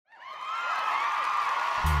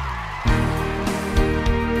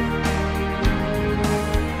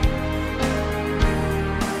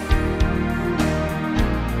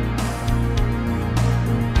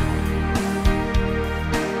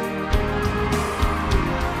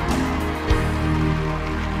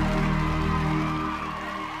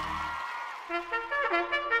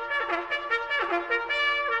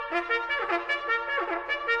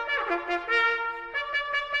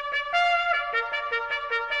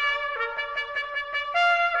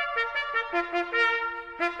Woo!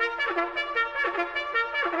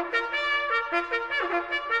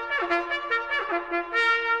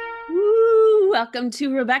 Welcome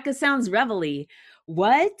to Rebecca Sounds Reveille.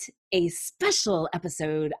 What a special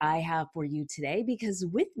episode I have for you today, because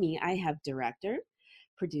with me I have director,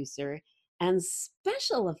 producer, and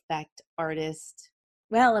special effect artist.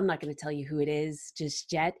 Well, I'm not going to tell you who it is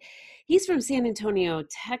just yet. He's from San Antonio,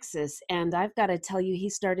 Texas, and I've got to tell you, he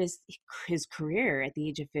started his career at the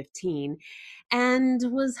age of 15 and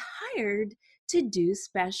was hired to do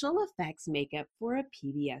special effects makeup for a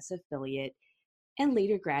PBS affiliate, and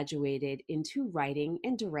later graduated into writing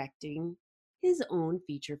and directing his own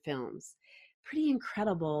feature films. Pretty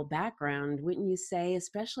incredible background, wouldn't you say,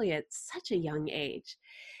 especially at such a young age.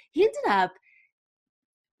 He ended up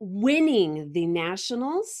winning the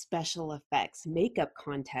National Special Effects Makeup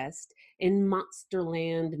Contest in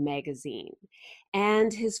Monsterland magazine.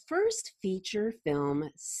 And his first feature film,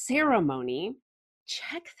 Ceremony,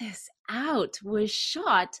 check this out, was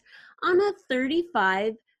shot on a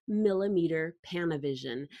 35mm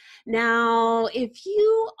Panavision. Now, if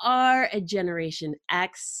you are a Generation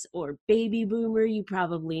X or baby boomer, you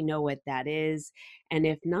probably know what that is. And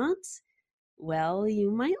if not, well,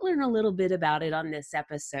 you might learn a little bit about it on this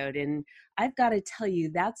episode. And I've got to tell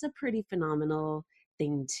you, that's a pretty phenomenal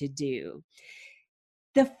thing to do.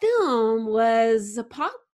 The film was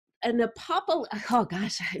oh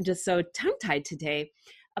gosh, I'm just so tongue-tied today.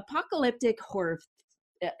 Apocalyptic horror,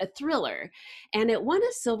 a thriller, and it won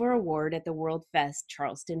a silver award at the World Fest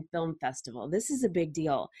Charleston Film Festival. This is a big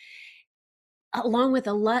deal, along with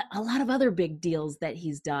a lot of other big deals that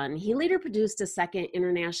he's done. He later produced a second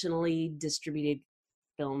internationally distributed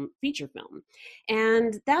feature film.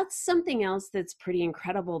 And that's something else that's pretty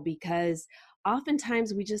incredible, because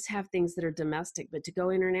oftentimes we just have things that are domestic, but to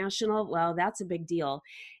go international, well, that's a big deal.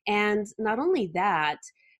 And not only that,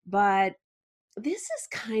 but this is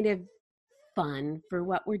kind of fun for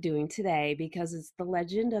what we're doing today, because it's the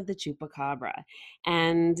legend of the chupacabra.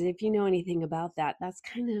 And if you know anything about that, that's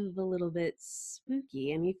kind of a little bit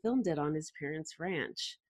spooky. And he filmed it on his parents'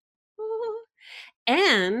 ranch.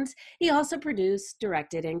 And he also produced,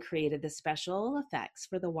 directed, and created the special effects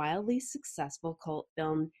for the wildly successful cult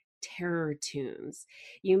film Terror Tunes.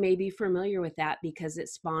 You may be familiar with that because it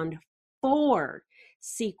spawned 4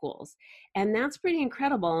 sequels. And that's pretty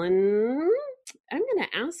incredible. And I'm going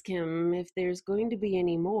to ask him if there's going to be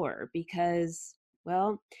any more, because,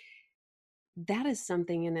 well, that is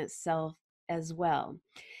something in itself as well.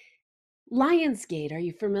 Lionsgate, are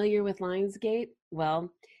you familiar with Lionsgate?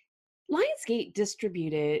 Well, Lionsgate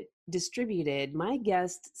distributed my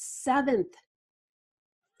guest's 7th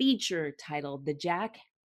feature titled oh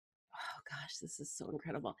gosh, this is so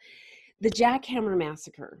incredible, The Jackhammer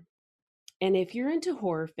Massacre. And if you're into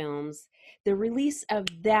horror films, the release of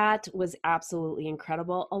that was absolutely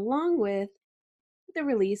incredible, along with the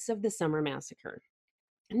release of The Summer Massacre.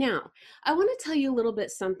 Now, I want to tell you a little bit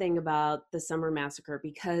something about the Summer Massacre,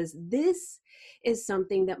 because this is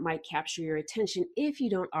something that might capture your attention if you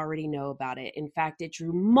don't already know about it. In fact, it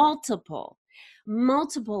drew multiple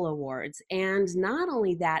awards. And not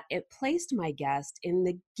only that, it placed my guest in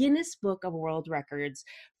the Guinness Book of World Records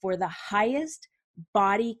for the highest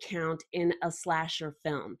body count in a slasher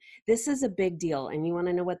film. This is a big deal. And you want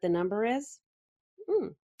to know what the number is?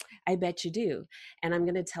 I bet you do. And I'm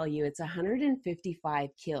going to tell you, it's 155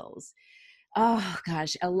 kills. Oh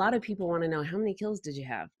gosh, a lot of people want to know, how many kills did you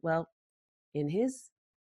have? Well, in his,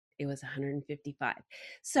 it was 155.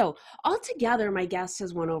 So altogether, my guest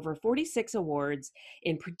has won over 46 awards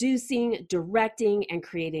in producing, directing, and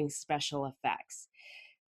creating special effects.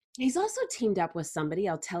 He's also teamed up with somebody.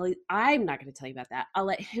 I'm not going to tell you about that. I'll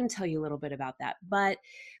let him tell you a little bit about that. But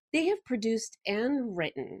they have produced and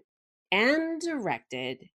written and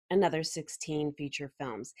directed another 16 feature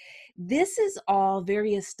films. This is all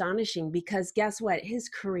very astonishing, because guess what? His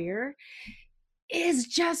career is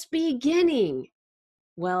just beginning.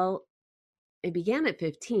 Well, it began at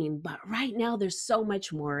 15, but right now there's so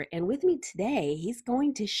much more. And with me today, he's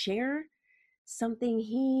going to share something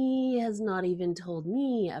he has not even told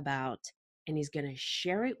me about, and he's going to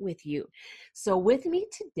share it with you. So with me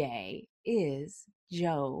today is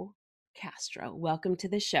Joe Castro. Welcome to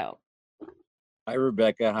the show. Hi,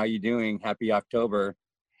 Rebecca. How you doing? Happy October.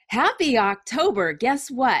 Happy October. Guess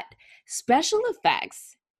what? Special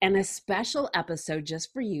effects and a special episode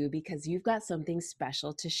just for you, because you've got something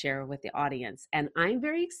special to share with the audience. And I'm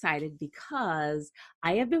very excited, because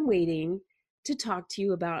I have been waiting to talk to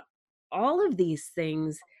you about all of these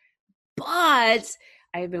things, but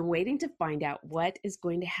I've been waiting to find out what is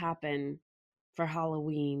going to happen for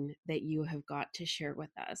Halloween that you have got to share with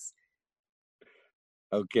us.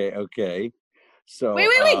 Okay, okay. Wait, So, wait,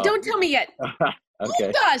 wait. Don't tell me yet. Oh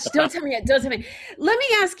okay. gosh, don't tell me yet. Don't tell me. Let me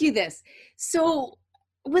ask you this. So,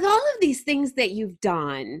 with all of these things that you've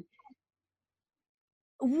done,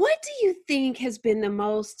 what do you think has been the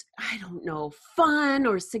most, I don't know, fun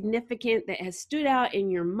or significant that has stood out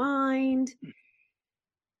in your mind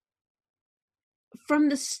from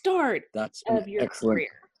the start That's an of your excellent, career?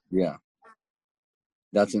 yeah,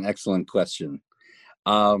 that's an excellent question.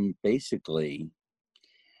 Basically,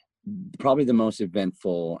 probably the most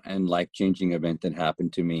eventful and life-changing event that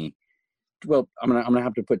happened to me. Well, I'm gonna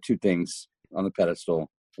have to put two things on the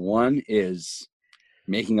pedestal. One is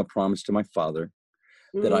making a promise to my father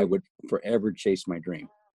that I Mm, would forever chase my dream.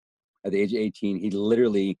 At the age of 18, he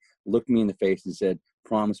literally looked me in the face and said,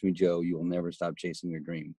 "Promise me, Joe, you will never stop chasing your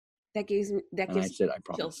dream." that And I gives said, "I chills.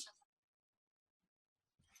 promise."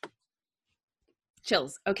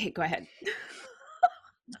 Chills. Okay, go ahead.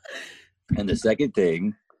 And the second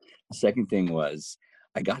thing was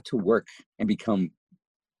I got to work and become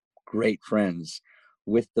great friends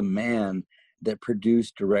with the man that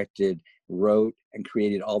produced, directed, wrote, and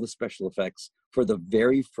created all the special effects for the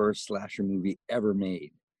very first slasher movie ever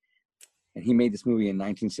made. And he made this movie in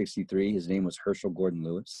 1963. His name was Herschel Gordon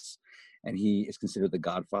Lewis, and he is considered the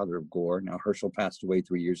godfather of gore. Now, Herschel passed away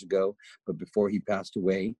 3 years ago, but before he passed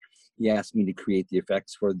away, he asked me to create the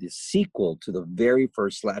effects for the sequel to the very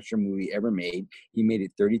first slasher movie ever made. He made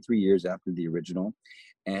it 33 years after the original,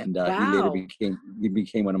 and he later Wow.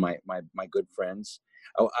 became one of my good friends.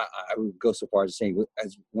 I would go so far as to say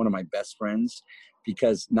as one of my best friends,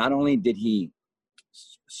 because not only did he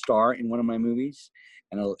star in one of my movies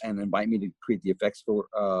and invite me to create the effects for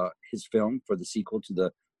his film for the sequel to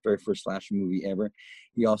the very first slasher movie ever.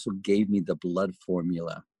 He also gave me the blood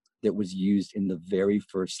formula that was used in the very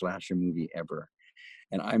first slasher movie ever,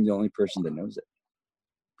 and I'm the only person that knows it.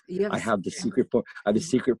 You have a I have the secret. secret. I have the Mhm.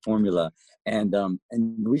 secret formula, and the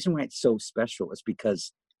reason why it's so special is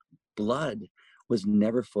because blood was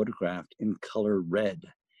never photographed in color red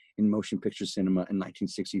in motion picture cinema in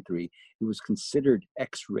 1963. It was considered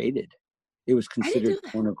X-rated. It was I didn't considered know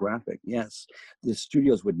that. pornographic. Yes, the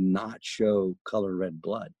studios would not show color red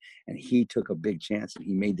blood, and he took a big chance and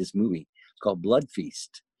he made this movie. It's called Blood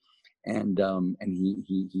Feast, and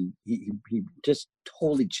he just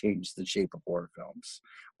totally changed the shape of horror films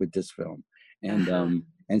with this film, Uh-huh.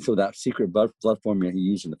 and so that secret blood formula he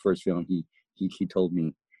used in the first film, he told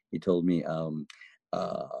me he told me uh,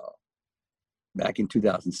 back in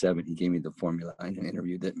 2007. He gave me the formula in an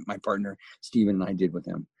interview that my partner Steven and I did with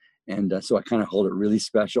him, and so I kind of hold it really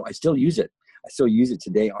special. I still use it. I still use it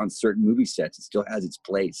today on certain movie sets. It still has its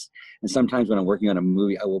place. And sometimes when I'm working on a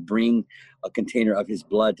movie, I will bring a container of his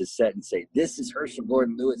blood to set and say, "This is Herschel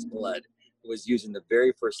Gordon Lewis blood. It was used in the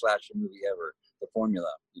very first slasher movie ever." The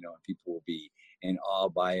formula, and people will be in awe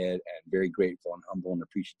by it and very grateful and humble and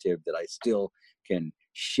appreciative that I still can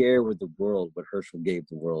share with the world what Herschel gave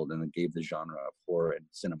the world and gave the genre of horror and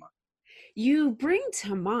cinema. You bring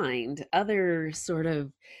to mind other sort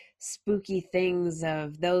of spooky things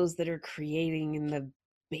of those that are creating in the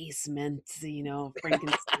basement,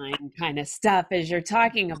 Frankenstein kind of stuff as you're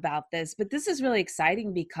talking about this. But this is really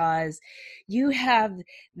exciting because you have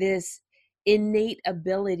this innate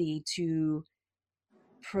ability to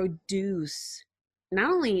produce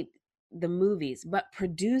not only the movies, but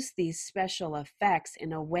produce these special effects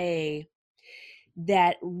in a way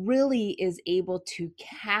that really is able to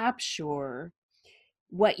capture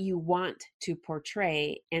what you want to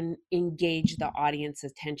portray and engage the audience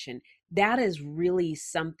attention. That is really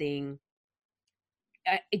something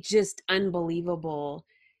it's just unbelievable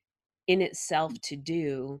in itself to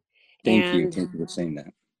do. Thank you. And Thank you for saying that.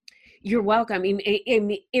 you're welcome. I mean,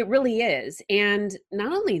 it really is. And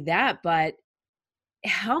not only that, but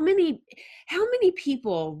how many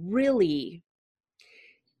people really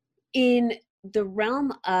in the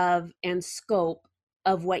realm of and scope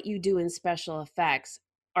of what you do in special effects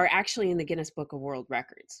are actually in the Guinness Book of World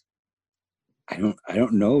Records? I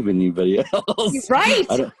don't know of anybody You're else. right.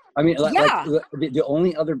 I don't. I mean, like Yeah. the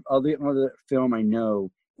only other film I know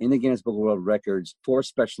in the Guinness Book of World Records for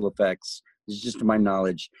special effects, this is just to my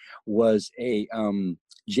knowledge, was a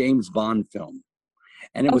James Bond film,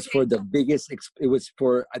 and it was Okay. for the biggest. It was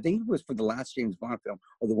for, I think it was for the last James Bond film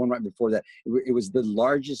or the one right before that. It was the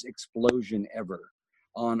largest explosion ever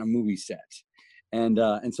on a movie set. And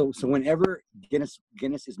so whenever Guinness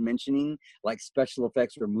is mentioning like special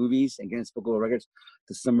effects for movies and Guinness Book of World Records,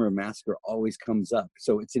 the Summer Massacre always comes up.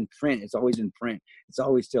 So it's in print. It's always in print. It's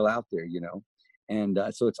always still out there. And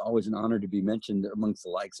so it's always an honor to be mentioned amongst the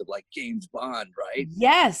likes of like James Bond, right?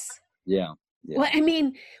 Yes. Yeah, Well, yeah. I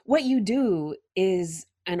mean, what you do is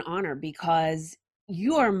an honor because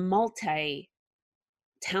you are multi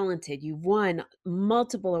talented. You've won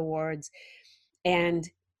multiple awards, and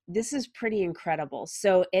this is pretty incredible.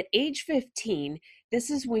 So at age 15, this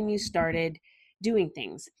is when you started doing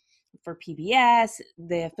things for PBS,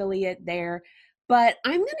 the affiliate there. But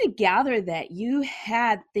I'm going to gather that you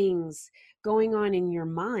had things going on in your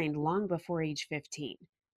mind long before age 15.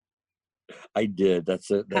 I did.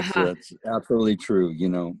 Haha. That's absolutely true.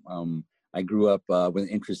 I grew up with an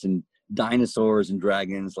interest in dinosaurs and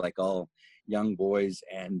dragons, like all young boys,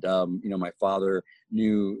 and my father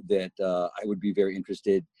knew that I would be very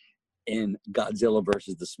interested in Godzilla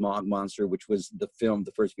versus the Smog Monster, which was the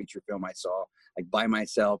first feature film I saw, like by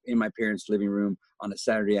myself in my parents' living room on a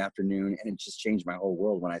Saturday afternoon, and it just changed my whole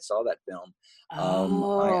world when I saw that film. I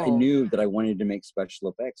Oh. knew that I wanted to make special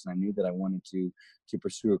effects, and I knew that I wanted to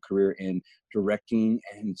pursue a career in directing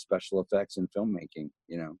and special effects and filmmaking.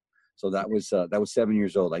 So that was 7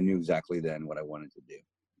 years old. I knew exactly then what I wanted to do.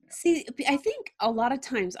 See, I think a lot of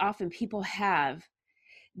times, often people have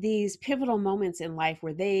these pivotal moments in life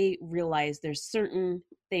where they realize there's certain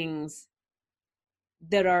things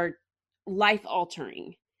that are life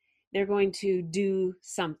altering. They're going to do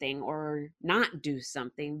something or not do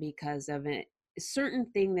something because of a certain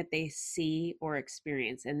thing that they see or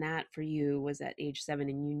experience. And that for you was at age 7,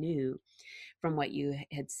 and you knew from what you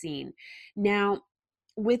had seen. Now,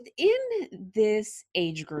 within this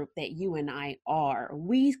age group that you and I are,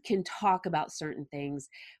 we can talk about certain things,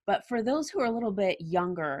 but for those who are a little bit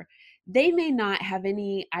younger, they may not have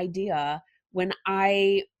any idea when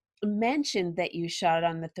I mentioned that you shot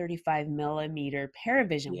on the 35 millimeter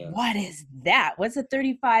Paravision. What Yes. is that? What's a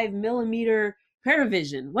 35 millimeter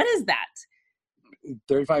Paravision? What is that?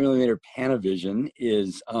 35 millimeter Panavision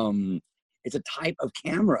is it's a type of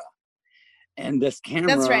camera, and this That's right.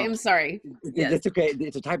 camera, I'm sorry. Yes. it's okay,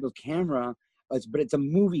 it's a type of camera, but it's a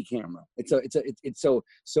movie camera. It's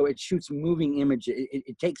so it shoots moving images.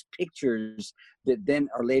 It takes pictures that then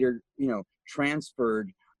are later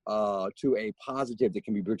transferred to a positive that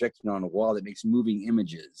can be projected on a wall that makes moving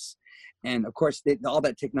images. And of course, all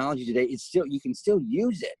that technology today, you can still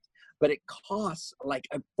use it, but it costs like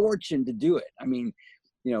a fortune to do it. I mean,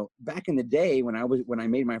 back in the day when I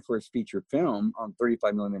made my first feature film on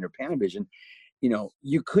 35 millimeter Panavision,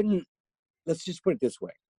 you couldn't. Let's just put it this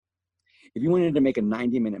way: if you wanted to make a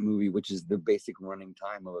 90-minute movie, which is the basic running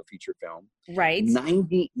time of a feature film, Right.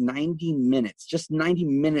 90 minutes, just 90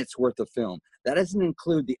 minutes worth of film. That doesn't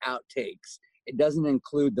include the outtakes. It doesn't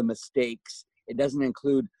include the mistakes. It doesn't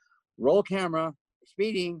include roll camera,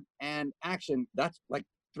 speeding, and action. That's like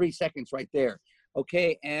 3 seconds right there.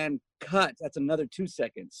 Okay, and cut. That's another 2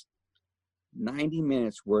 seconds. 90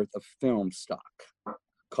 minutes worth of film stock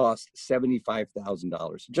cost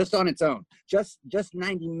 $75,000 just on its own. Just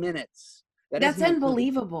 90 minutes. That That's doesn't include the,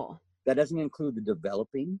 unbelievable. that doesn't include the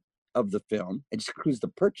developing of the film. It just includes the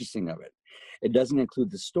purchasing of it. It doesn't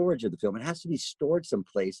include the storage of the film. It has to be stored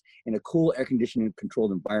someplace in a cool, air conditioned,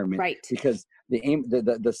 controlled environment, Right. because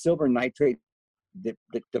the silver nitrate that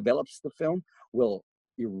develops the film will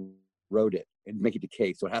erode it and make it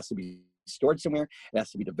decay. So it has to be stored somewhere, it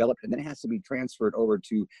has to be developed, and then it has to be transferred over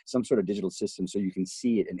to some sort of digital system so you can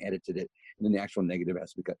see it and edited it, and then the actual negative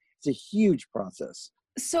has to be cut. It's a huge process.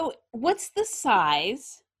 So, what's the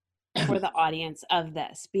size for the audience of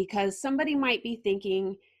this? Because somebody might be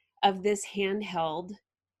thinking of this handheld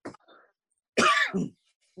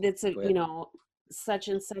that's a, Go ahead. such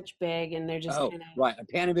and such big, and they're just Oh, kind of, right. A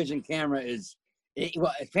Panavision camera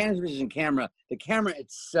well, a Panavision camera, the camera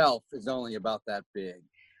itself is only about that big,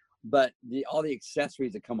 but all the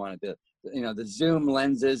accessories that come on it, the zoom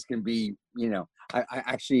lenses can be, I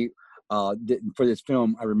actually, for this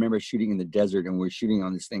film, I remember shooting in the desert, and we were shooting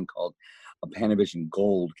on this thing called a Panavision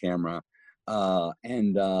Gold camera,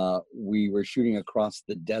 and we were shooting across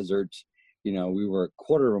the desert. We were a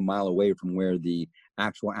quarter of a mile away from where the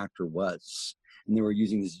actual actor was, and they were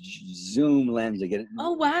using this zoom lens to get it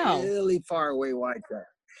oh, wow. really far away like that.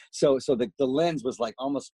 So the lens was like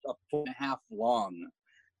almost a foot and a half long.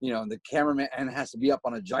 The cameraman, and it has to be up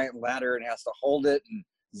on a giant ladder and has to hold it and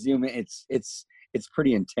zoom in. It's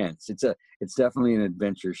pretty intense. It's definitely an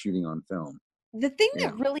adventure shooting on film. The thing Yeah.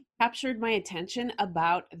 that really captured my attention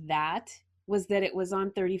about that was that it was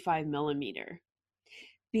on 35 millimeter,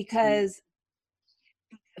 because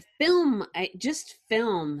just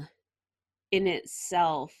film in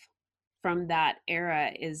itself from that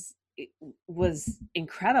era was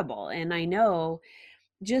incredible. And I know,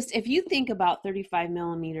 just if you think about 35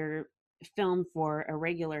 millimeter film for a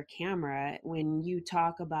regular camera, when you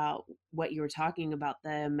talk about what you were talking about,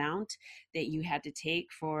 the amount that you had to take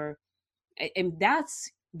for, and that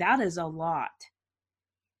is a lot.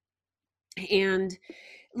 And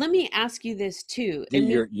let me ask you this too.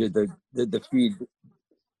 The, you're the feed.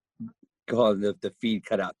 Oh, the feed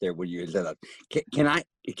cut out there when you set up. Can I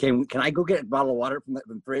go get a bottle of water from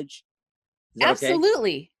the fridge? Is that okay?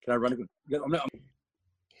 Absolutely. Can I run?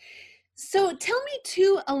 So tell me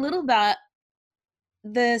too a little about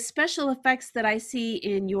the special effects that I see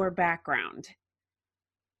in your background.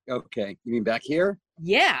 Okay, you mean back here?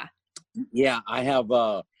 Yeah. Yeah, I have.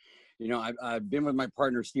 I've been with my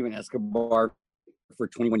partner Steven Escobar for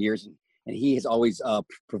 21 years, and he has always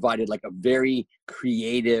provided like a very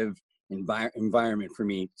creative environment for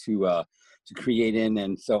me to create in.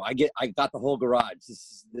 And so I got the whole garage.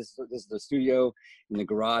 This is the studio in the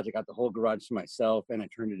garage. I got the whole garage to myself, and I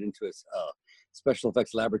turned it into a special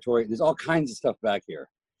effects laboratory. There's all kinds of stuff back here.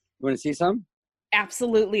 You want to see some?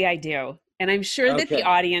 Absolutely, I do. And I'm sure that the Okay.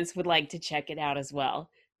 audience would like to check it out as well.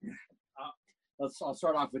 I'll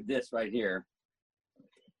start off with this right here.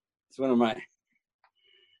 It's one of my.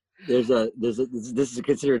 This is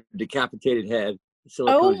considered a decapitated head,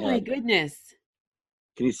 silicone Oh my head. goodness.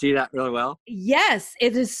 Can you see that really well? Yes,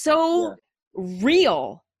 it is so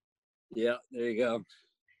real. Yeah, there you go.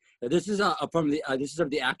 This is this is of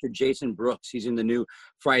the actor Jason Brooks. He's in the new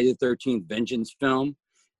Friday the 13th Vengeance film,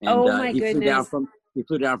 and Oh my goodness. He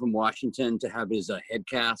flew down from Washington to have his head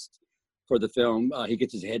cast for the film. He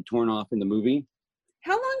gets his head torn off in the movie.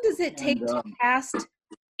 How long does it take to cast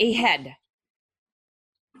a head?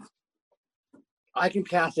 I can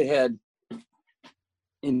cast a head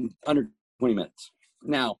in under 20 minutes.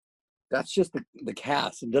 Now, that's just the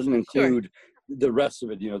cast. It doesn't include the rest of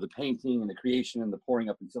it, the painting and the creation and the pouring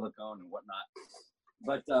up in silicone and whatnot.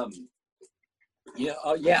 But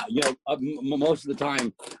most of the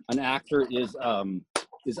time, an actor is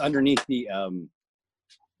underneath the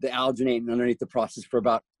alginate and underneath the process for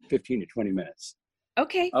about 15 to 20 minutes.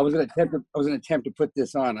 Okay. I was gonna attempt to put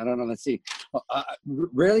this on. I don't know. Let's see.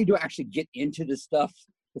 Rarely do I actually get into this stuff.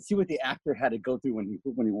 Let's see what the actor had to go through when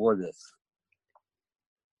he wore this.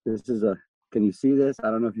 This is can you see this? I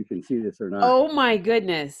don't know if you can see this or not. Oh my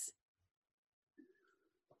goodness.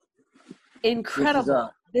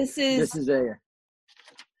 Incredible. This is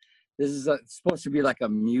supposed to be like a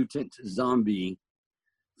mutant zombie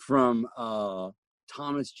from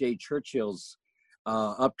Thomas J. Churchill's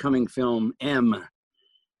upcoming film M.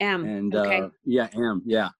 And okay. M.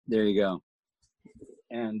 Yeah, there you go.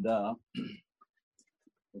 And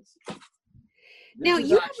now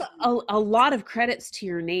you have a lot of credits to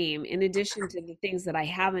your name in addition to the things that I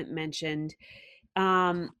haven't mentioned.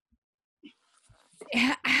 How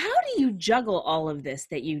do you juggle all of this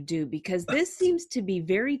that you do? Because this seems to be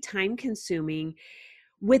very time consuming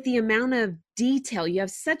with the amount of detail. You have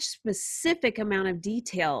such specific amount of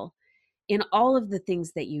detail in all of the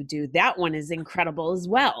things that you do. That one is incredible as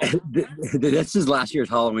well. This is last year's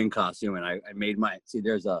Halloween costume, and I made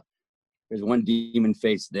there's one demon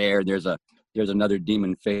face there. There's another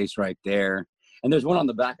demon face right there, and there's one on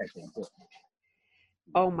the back, I think.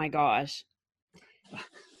 Oh my gosh.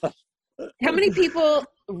 How many people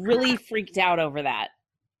really freaked out over that?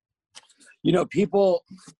 People,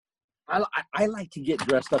 I like to get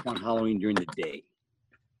dressed up on Halloween during the day,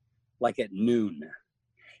 like at noon.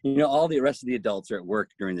 All the rest of the adults are at work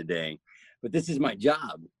during the day, but this is my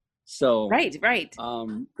job. So right.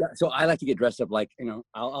 So I like to get dressed up like,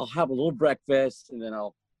 I'll have a little breakfast, and then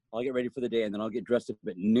I'll get ready for the day, and then I'll get dressed up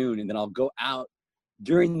at noon, and then I'll go out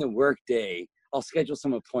during the work day. I'll schedule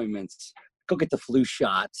some appointments, go get the flu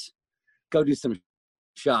shots, go do some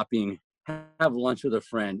shopping, have lunch with a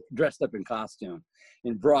friend, dressed up in costume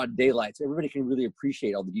in broad daylight. So everybody can really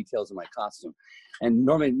appreciate all the details of my costume. And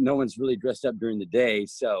normally no one's really dressed up during the day.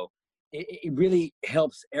 So it really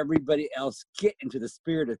helps everybody else get into the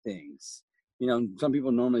spirit of things. Some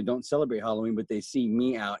people normally don't celebrate Halloween, but they see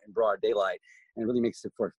me out in broad daylight, and it really makes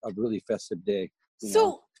it for a really festive day.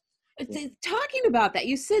 So talking about that,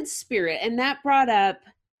 you said spirit, and that brought up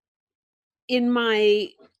in my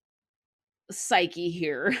psyche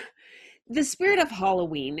here the spirit of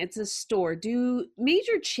Halloween. It's a store. Do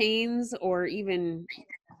major chains or even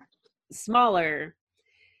smaller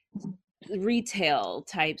retail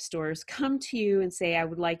type stores come to you and say, I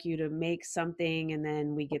would like you to make something, and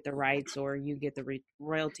then we get the rights, or you get the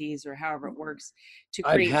royalties, or however it works to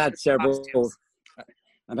create? I've had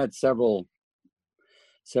several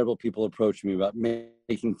people approach me about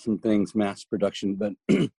making some things mass production, but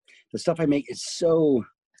the stuff I make is so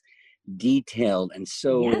detailed and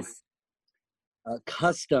so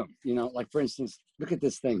custom. Like for instance, look at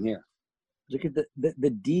this thing here. Look at the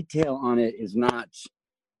detail on it is not.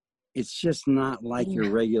 It's just not like your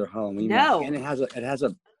regular Halloween mask. And it has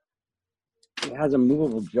a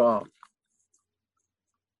movable jaw.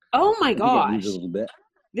 Oh my I think it moves a gosh. little bit.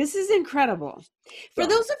 This is incredible. For So,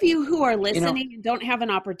 those of you who are you know, listening and don't have an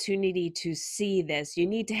opportunity to see this, you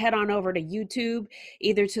need to head on over to YouTube,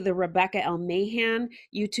 either to the Rebecca L. Mahan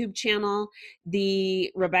YouTube channel, the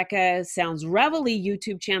Rebecca Sounds Reveille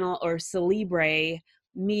YouTube channel, or Celebre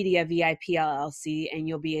Media VIP LLC, and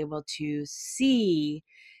you'll be able to see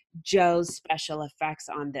Joe's special effects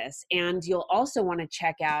on this. And you'll also want to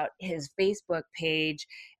check out his Facebook page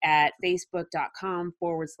at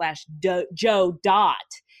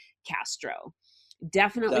facebook.com/Joe.Castro.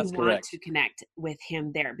 Definitely that's want correct. to connect with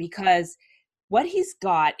him there, because what he's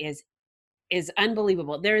got is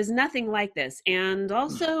unbelievable. There is nothing like this. And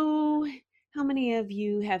also, how many of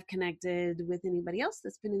you have connected with anybody else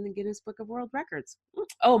that's been in the Guinness Book of World Records?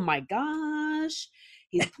 Oh my gosh.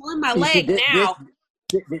 He's pulling my See, leg now.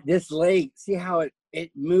 this leg, see how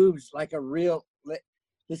it moves like a real,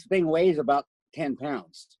 this thing weighs about 10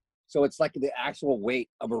 pounds. So it's like the actual weight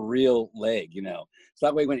of a real leg, you know. So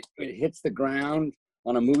that way when it hits the ground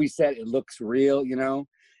on a movie set, it looks real, you know.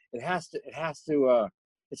 It's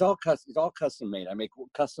all custom made. I make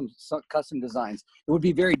custom designs. It would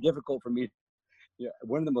be very difficult for me. Yeah,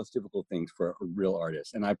 one of the most difficult things for a real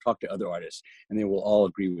artist, and I've talked to other artists, and they will all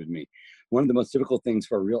agree with me. One of the most difficult things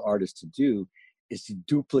for a real artist to do is to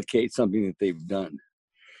duplicate something that they've done.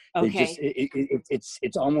 They just Okay.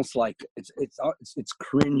 it's almost like it's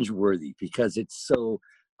cringe worthy because it's so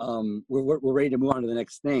we're ready to move on to the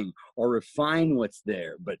next thing or refine what's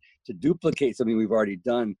there. But to duplicate something we've already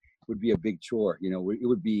done would be a big chore. You know, it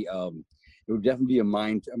would definitely be a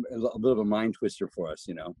bit of a mind twister for us.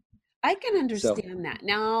 You know, I can so. understand that.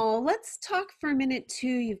 Now, let's talk for a minute too.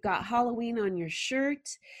 You've got Halloween on your shirt.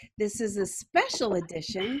 This is a special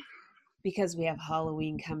edition because we have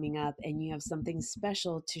Halloween coming up and you have something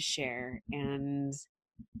special to share. And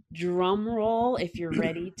drum roll if you're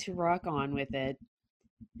ready to rock on with it.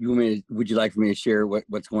 Would you like for me to share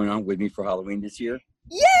what's going on with me for Halloween this year?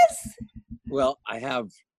 Yes. Well, I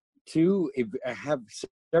have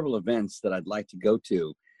several events that I'd like to go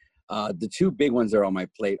to. The two big ones that are on my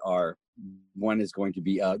plate are, one is going to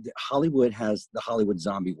be Hollywood has the Hollywood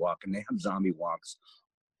Zombie Walk, and they have zombie walks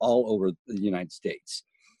all over the United States.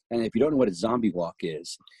 And if you don't know what a zombie walk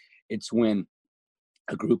is, it's when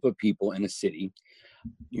a group of people in a city,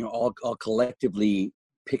 you know, all collectively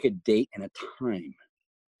pick a date and a time,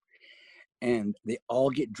 and they all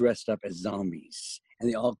get dressed up as zombies, and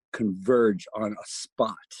they all converge on a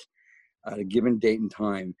spot at a given date and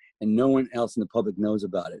time, and no one else in the public knows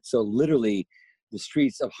about it. So literally, the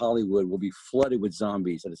streets of Hollywood will be flooded with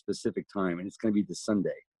zombies at a specific time, and it's going to be this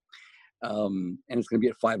Sunday, and it's going to be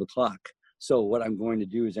at 5 o'clock. So what I'm going to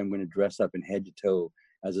do is I'm going to dress up in head to toe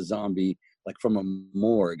as a zombie, like from a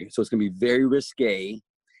morgue. So it's going to be very risque.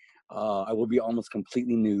 I will be almost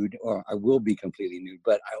completely nude, or I will be completely nude,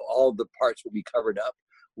 but all the parts will be covered up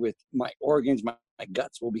with my organs. My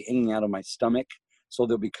guts will be hanging out of my stomach. So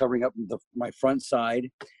they'll be covering up my front side.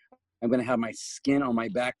 I'm going to have my skin on my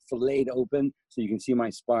back filleted open so you can see my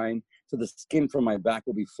spine. So the skin from my back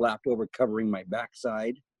will be flapped over, covering my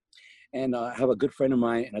backside. And I have a good friend of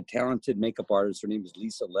mine and a talented makeup artist. Her name is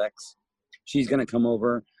Lisa Lex. She's going to come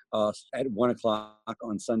over at 1 o'clock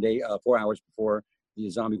on Sunday, 4 hours before the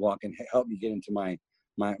zombie walk, and help me get into my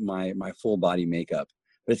full body makeup.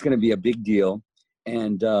 But it's going to be a big deal.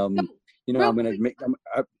 And, So, you know, real I'm going quick, to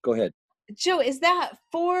go ahead. Joe, is that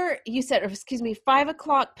you said, or excuse me, 5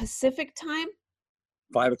 o'clock Pacific time?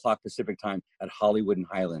 5 o'clock Pacific time at Hollywood and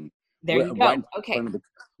Highland, There you right go. in Okay. front of the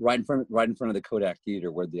the Kodak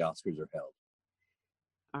Theater where the Oscars are held.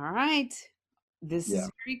 All right. This Yeah, is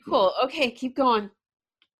very yeah. cool. Okay, keep going.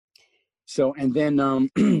 So and then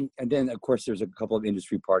and then of course there's a couple of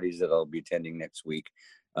industry parties that I'll be attending next week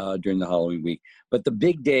during the Halloween week. But the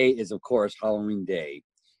big day is of course Halloween Day.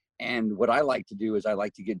 And what I like to do is I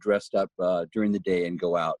like to get dressed up during the day and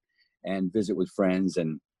go out and visit with friends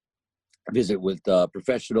and visit with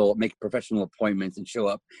make professional appointments and show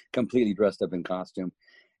up completely dressed up in costume.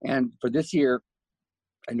 And for this year,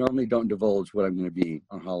 I normally don't divulge what I'm going to be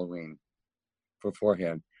on Halloween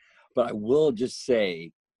beforehand, but I will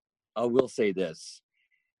say this: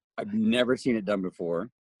 I've never seen it done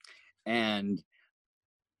before, and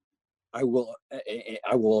I will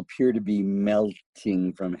appear to be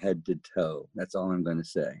melting from head to toe. That's all I'm going to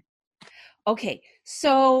say. Okay,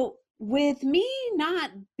 so with me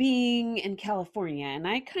not being in California, and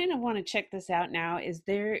I kind of want to check this out now,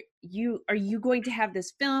 are you going to have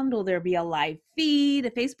this filmed? Will there be a live feed, a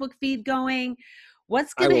Facebook feed going?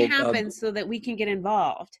 What's I going to will happen so that we can get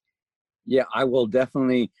involved? Yeah, I will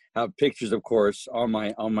definitely have pictures, of course, on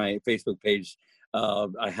my Facebook page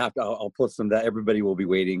I have to. I'll post them that everybody will be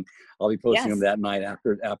waiting. I'll be posting them Yes. that night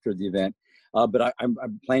after the event. But I'm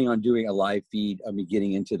planning on doing a live feed of me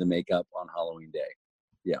getting into the makeup on Halloween Day.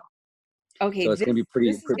 Yeah. Okay, So it's going to be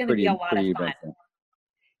this is going to be a lot of pretty fun. eventful.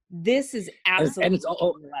 This is And it's absolutely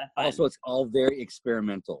going to be a lot of fun. also it's all very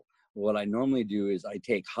experimental. What I normally do is I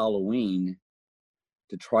take Halloween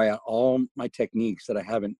to try out all my techniques that I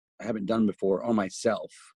haven't done before on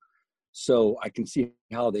myself, so I can see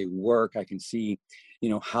how they work. I can see,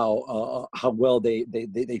 how well they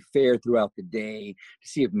fare throughout the day, to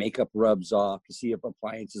see if makeup rubs off, to see if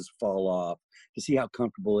appliances fall off, to see how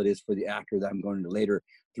comfortable it is for the actor that I'm going to later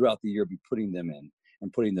throughout the year be putting them in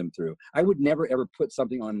and putting them through. I would never ever put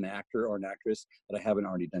something on an actor or an actress that I haven't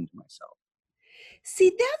already done to myself.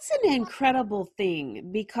 See, that's an incredible thing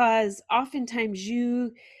because oftentimes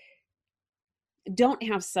you don't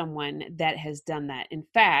have someone that has done that. In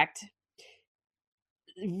fact,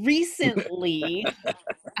 recently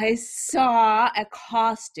I saw a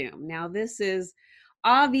costume. Now, this is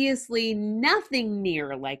obviously nothing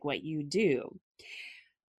near like what you do,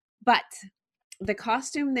 but the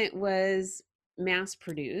costume that was mass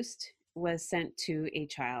produced was sent to a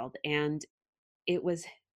child and it was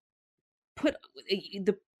put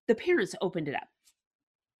the parents opened it up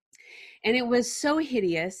and it was so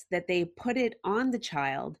hideous that they put it on the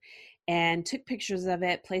child and took pictures of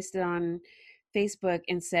it, placed it on Facebook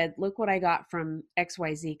and said, "Look what I got from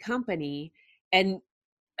XYZ company." And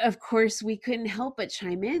of course, we couldn't help but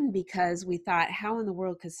chime in because we thought, how in the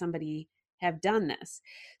world could somebody have done this?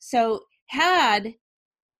 So, had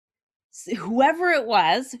whoever it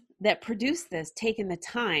was that produced this taken the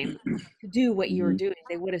time to do what you were Hmm. doing,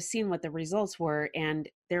 they would have seen what the results were, and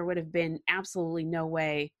there would have been absolutely no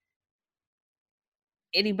way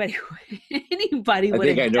anybody anybody I would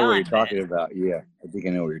think have I know what done you're talking this. about. Yeah, I think I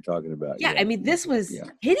know what you're talking about. Yeah, I Yeah, mean, this was yeah.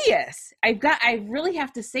 hideous. I really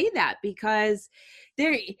have to say that because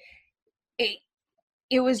there it,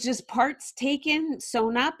 it was just parts taken,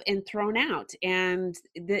 sewn up, and thrown out. And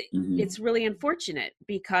Hmm. it's really unfortunate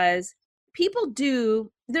because people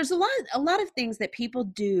do, there's a lot of things that people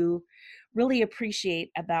do really appreciate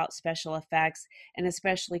about special effects and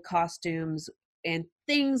especially costumes and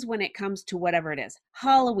things when it comes to whatever it is.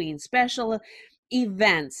 Halloween, special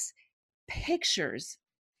events, pictures,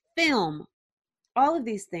 film, all of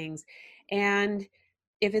these things. And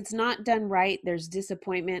if it's not done right, there's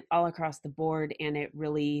disappointment all across the board, and it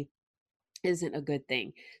really isn't a good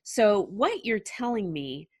thing. So, what you're telling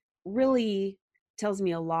me really tells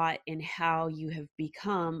me a lot in how you have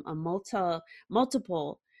become a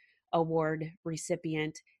multiple award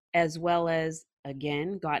recipient, as well as,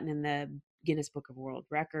 again, gotten in the Guinness Book of World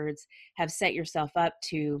Records, have set yourself up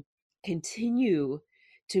to continue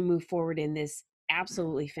to move forward in this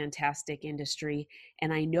absolutely fantastic industry.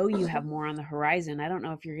 And I know you have more on the horizon. I don't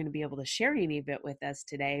know if you're going to be able to share any of it with us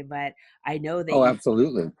today, but I know that Oh, you.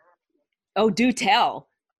 absolutely. Oh, do tell.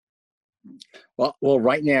 Well,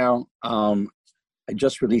 right now, I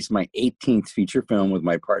just released my 18th feature film with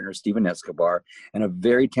my partner, Steven Escobar, and a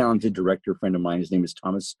very talented director friend of mine. His name is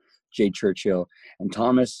Thomas J. Churchill. And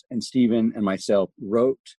Thomas and Steven and myself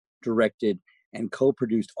wrote, directed, and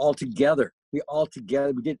co-produced all together. We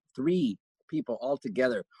did three people all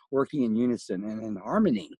together working in unison and in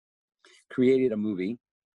harmony, created a movie.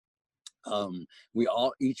 We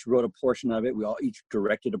all each wrote a portion of it. We all each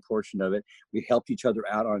directed a portion of it. We helped each other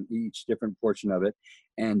out on each different portion of it,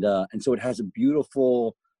 and so it has a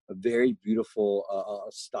very beautiful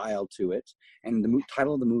style to it. And the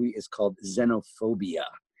title of the movie is called Xenophobia.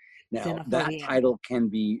 Now that Xenophobia. title can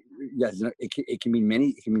be, yes, it can mean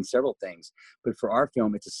many, it can mean several things. But for our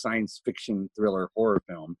film, it's a science fiction thriller horror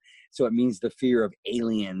film, so it means the fear of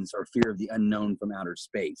aliens or fear of the unknown from outer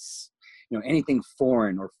space. Anything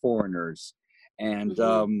foreign or foreigners. And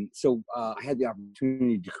Hmm. I had the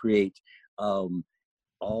opportunity to create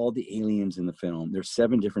all the aliens in the film. There's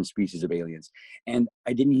 7 different species of aliens, and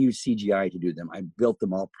I didn't use CGI to do them. I built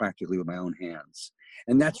them all practically with my own hands,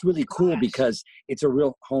 and Oh that's my really cool gosh. because it's a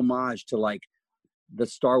real homage to like the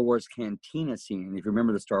Star Wars cantina scene. If you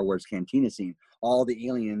remember the Star Wars cantina scene, all the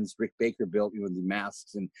aliens Rick Baker built, with the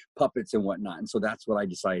masks and puppets and whatnot. And so that's what I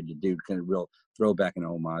decided to do, kind of real throwback and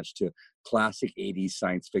homage to classic 80s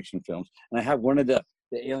science fiction films. And I have one of the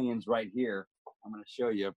aliens right here. I'm going to show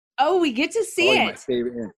you. Oh, we get to see Probably my it.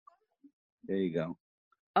 favorite. There you go.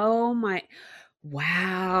 Oh my.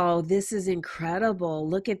 Wow, this is incredible.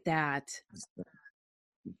 Look at that.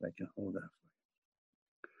 If I can hold that.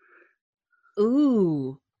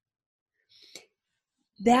 Ooh,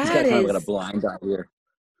 He's got that kind of got a is blind eye here.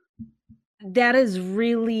 that is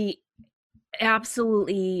really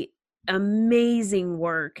absolutely amazing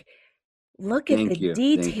work. Look at the Thank you.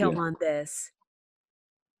 Thank detail you. on this.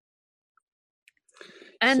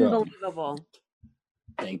 So Unbelievable.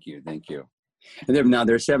 thank you. Thank you. And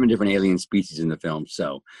there's 7 different alien species in the film.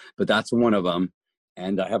 So, but that's one of them.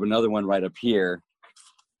 And I have another one right up here.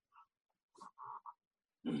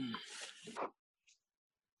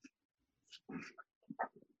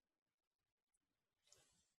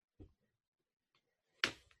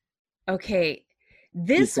 Okay. He's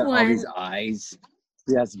This got all these one, eyes.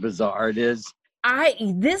 See how bizarre it is.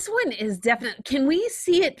 this one is definitely, can we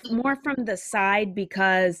see it more from the side?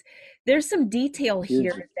 Because there's some detail Here's,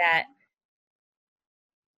 here that,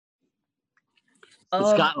 it's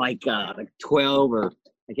of, got like 12 or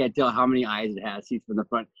I can't tell how many eyes it has. See from the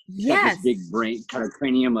front. It's got this big yes. brain kind of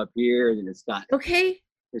cranium up here, and it's got. Okay.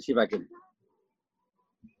 Let's see if I can.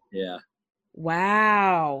 Yeah.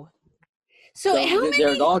 Wow. So So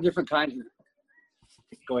there's all different kinds.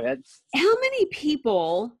 Go ahead. how many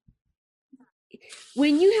people,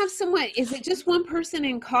 when you have someone, is it just one person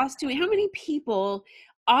in costume? How many people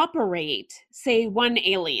operate, say, one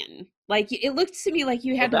alien? Like it looked to me like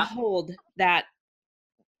you Well, had to hold that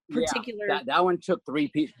yeah, particular. that one took 3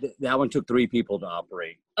 people. That one took 3 people to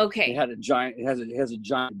operate. It Okay. had a giant. It has a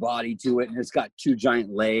giant body to it, and it's got 2 giant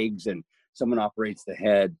legs, and someone operates the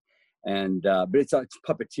head. And but it's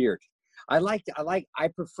puppeteered. I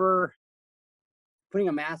prefer putting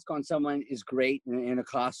a mask on someone is great in a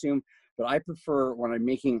costume, but I prefer when I'm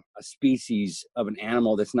making a species of an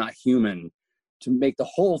animal that's not human to make the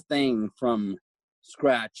whole thing from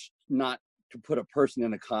scratch, not to put a person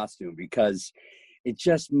in a costume, because it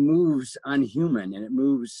just moves unhuman and it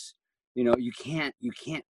moves, you can't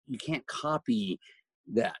copy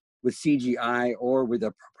that with CGI or with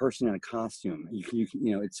a person in a costume.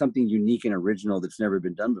 It's something unique and original that's never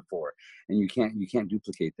been done before, and you can't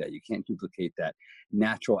duplicate that. You can't duplicate that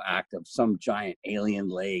natural act of some giant alien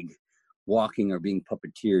leg walking or being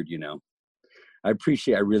puppeteered. I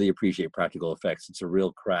really appreciate practical effects. It's a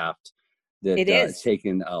real craft that It it's is.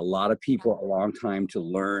 taken a lot of people a long time to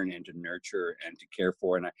learn and to nurture and to care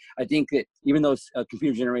for. And I think that even those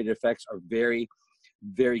computer generated effects are very,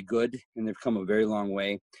 very good, and they've come a very long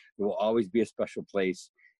way. There will always be a special place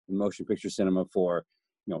in motion picture cinema for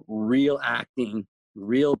real acting,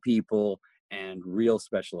 real people, and real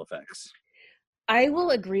special effects. I will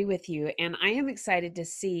agree with you, and I am excited to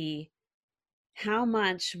see how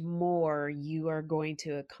much more you are going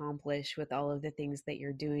to accomplish with all of the things that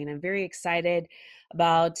you're doing. I'm very excited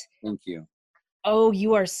about. Thank you. Oh,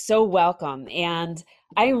 you are so welcome. And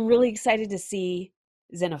I'm really excited to see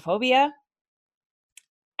Xenophobia.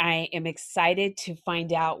 I am excited to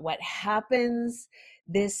find out what happens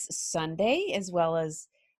this Sunday, as well as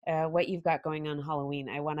what you've got going on Halloween.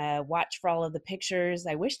 I want to watch for all of the pictures.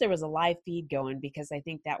 I wish there was a live feed going because I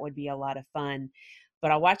think that would be a lot of fun. But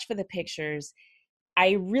I'll watch for the pictures.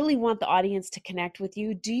 I really want the audience to connect with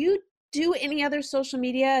you. Do you do any other social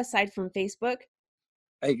media aside from Facebook?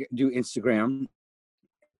 I do Instagram.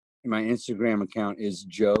 My Instagram account is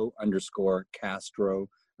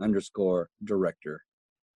Joe_Castro_director.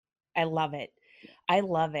 I love it. I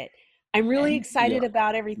love it. I'm really And excited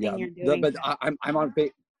about everything you're doing. but I'm on.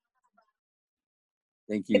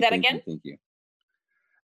 Thank Say you, that thank again? you, thank you.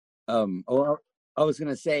 Or I was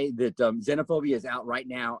gonna say that Xenophobia is out right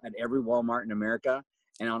now at every Walmart in America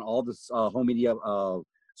and on all the home media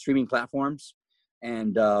streaming platforms.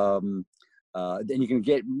 And then you can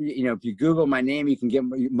get, if you Google my name, you can get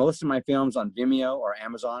most of my films on Vimeo or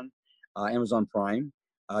Amazon Prime.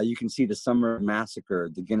 You can see The Summer Massacre,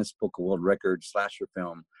 the Guinness Book of World Records slasher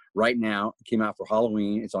film. Right now, it came out for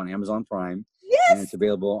Halloween. It's on Amazon Prime, and it's Yes.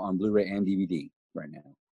 available on Blu-ray and DVD right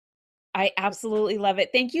now. I absolutely love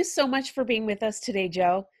it. Thank you so much for being with us today,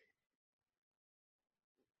 Joe.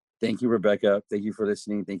 Thank you, Rebecca. Thank you for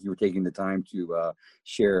listening. Thank you for taking the time to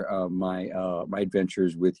share my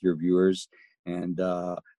adventures with your viewers. And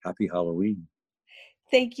happy Halloween.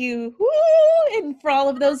 Thank you. Woo! And for all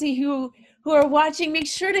of those of you who are watching, make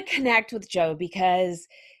sure to connect with Joe because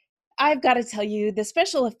I've got to tell you, the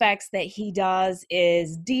special effects that he does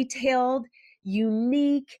is detailed,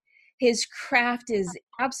 unique. His craft is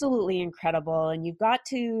absolutely incredible, and you've got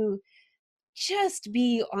to just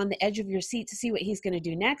be on the edge of your seat to see what he's going to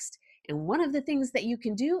do next. And one of the things that you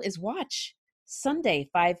can do is watch Sunday,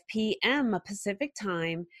 5 p.m. Pacific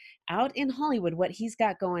time, out in Hollywood, what he's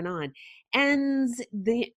got going on. And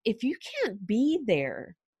if you can't be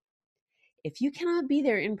there, if you cannot be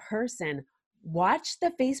there in person, watch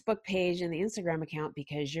the Facebook page and the Instagram account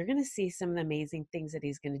because you're going to see some of the amazing things that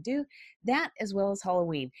he's going to do, that as well as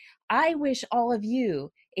Halloween. I wish all of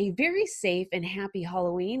you a very safe and happy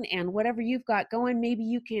Halloween, and whatever you've got going, maybe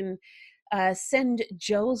you can send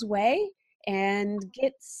Joe's way and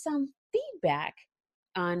get some feedback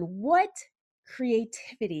on what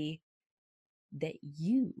creativity that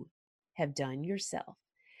you have done yourself.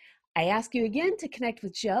 I ask you again to connect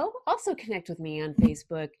with Joe. Also, connect with me on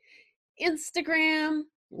Facebook, Instagram,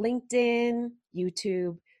 LinkedIn,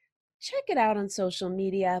 YouTube. Check it out on social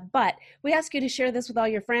media. But we ask you to share this with all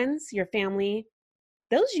your friends, your family,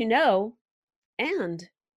 those you know, and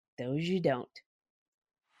those you don't.